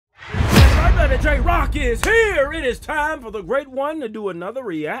everybody, J-Rocc is here. It is time for the great one to do another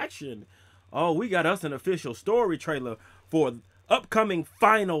reaction. Oh, we got us an official story trailer for upcoming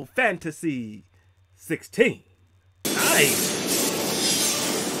Final Fantasy XVI. Nice.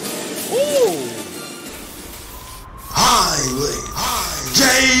 Ooh.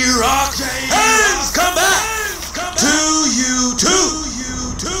 J-Rocc has come back to you too.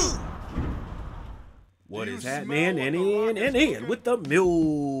 What is happening? And with the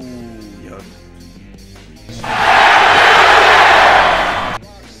millions.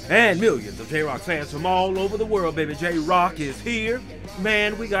 And millions of J-Rocc fans from all over the world, baby. J-Rocc is here.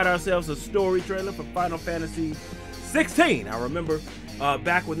 Man, we got ourselves a story trailer for Final Fantasy XVI. I remember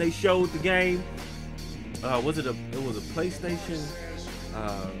back when they showed the game. It was a PlayStation?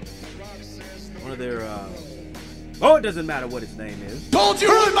 One of their oh, it doesn't matter what its name is. Told you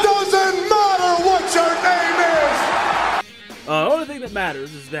it doesn't matter what your name is. The only thing that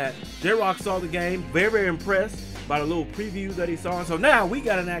matters is that J-Rocc saw the game, very impressed by the little preview that he saw. And so now we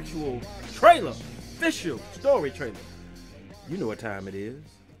got an actual trailer, official story trailer. You know what time it is.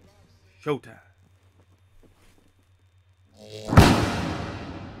 Showtime.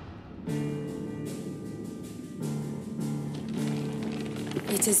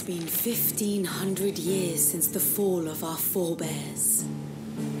 It has been 1,500 years since the fall of our forebears.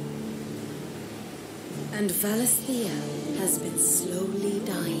 And Valisthea has been slowly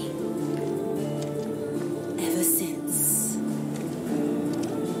dying. Ever since.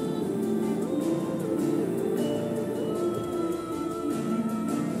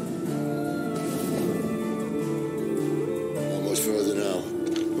 Not much further now.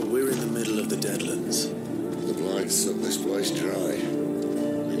 But we're in the middle of the Deadlands. The blight sucked this place dry.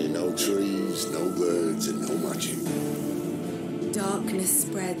 No trees, no birds, and no magic. Darkness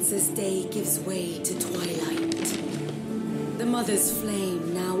spreads as day gives way to twilight. The mother's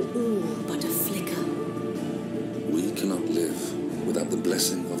flame now all but a flicker. We cannot live without the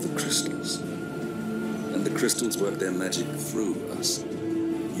blessing of the crystals. And the crystals work their magic through us.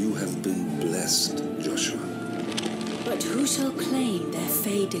 You have been blessed, Joshua. But who shall claim their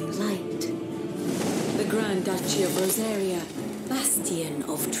fading light? The Grand Duchy of Rosaria, bastion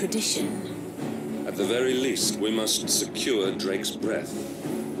of tradition. At the very least, we must secure Drake's breath.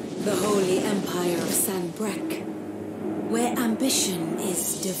 The Holy Empire of Sanbreque, where ambition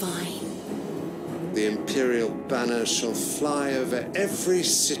is divine. The Imperial banner shall fly over every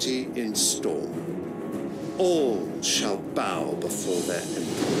city in storm. All shall bow before their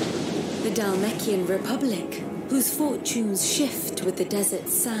emperor. The Dalmekian Republic, whose fortunes shift with the desert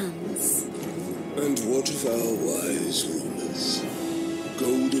sands. And what of our wise rulers?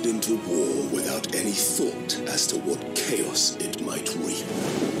 Goaded into war without any thought as to what chaos it might reap.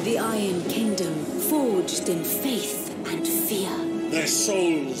 The Iron Kingdom, forged in faith and fear. Their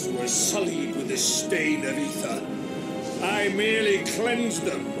souls were sullied with the stain of ether. I merely cleansed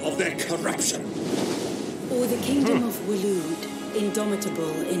them of their corruption. Or the Kingdom of Waloed,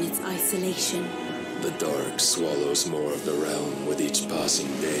 indomitable in its isolation. The dark swallows more of the realm with each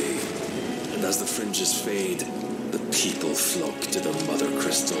passing day. And as the fringes fade, the people flock to the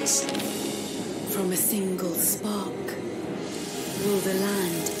Mothercrystals. From a single spark, will the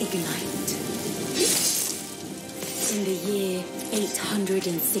land ignite? In the year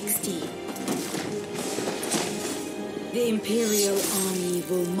 860, the Imperial army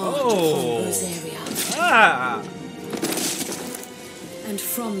will march upon Rosaria. And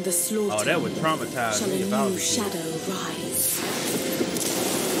from the slaughter that would traumatize shall me a if I new was shadow rise.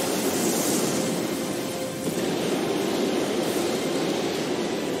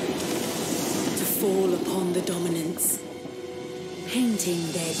 Fall upon the dominants, painting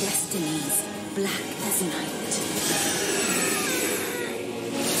their destinies black as night.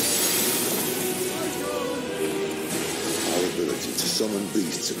 Our ability to summon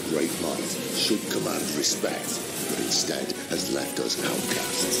beasts of great might should command respect, but instead has left us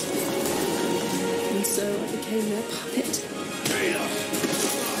outcasts. And so I became their puppet.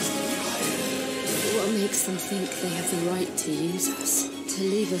 What makes them think they have the right to use us? To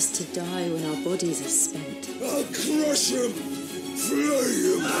leave us to die when our bodies are spent. I'll crush him! Flay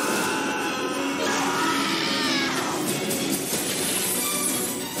him!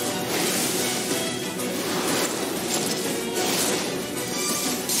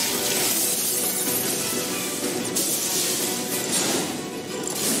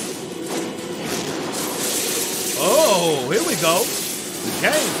 Oh, here we go. The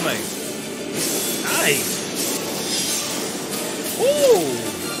gameplay. Nice. Ooh.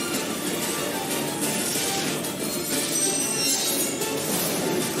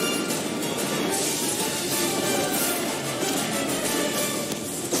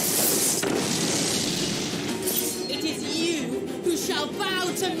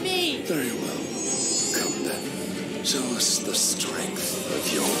 to me! Very well. Come then. Show us the strength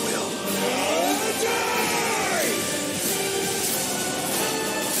of your will.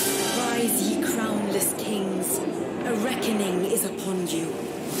 Rise, ye crownless kings. A reckoning is upon you.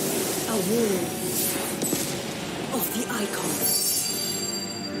 A war of the icons.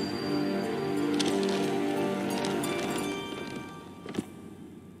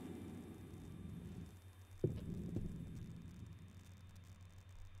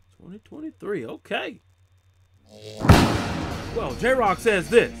 '23, okay. Well, J-Rocc says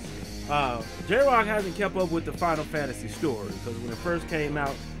this. J-Rocc hasn't kept up with the Final Fantasy story because when it first came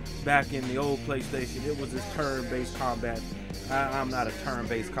out back in the old PlayStation, it was this turn-based combat. I'm not a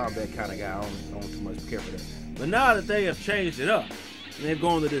turn-based combat kind of guy. I don't too much care for that. But now that they have changed it up and they've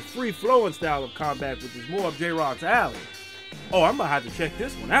gone to this free-flowing style of combat, which is more of J-Rocc's alley. Oh, I'm gonna have to check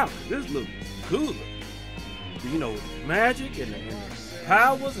this one out. This looks cool. You know, magic and the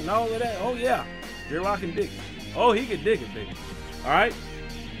powers and all of that. Oh yeah, J-Rocc can dig it. Oh, he can dig it, baby. All right.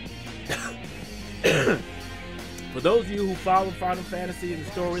 For those of you who follow Final Fantasy and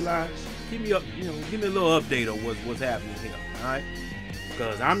the storyline, keep me up. Give me a little update on what's happening here. All right,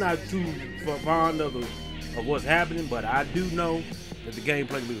 because I'm not too fond of what's happening, but I do know that the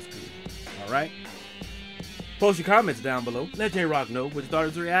gameplay looks good. All right. Post your comments down below. Let J-Rocc know what you thought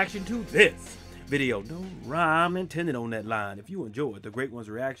of his reaction to this video. No rhyme intended on that line. If you enjoyed the Great One's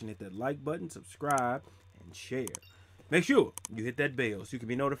reaction, hit that like button, subscribe, and share. Make sure you hit that bell so you can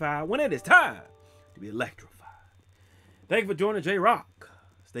be notified when it is time to be electrified. Thank you for joining J-Rocc.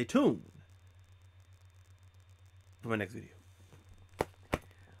 Stay tuned for my next video.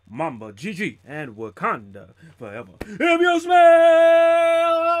 Mamba, GG, and Wakanda forever. If you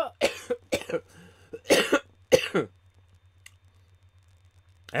smell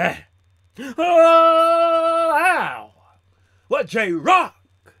oh, ow. What J-Rocc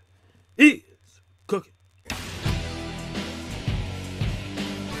is cooking.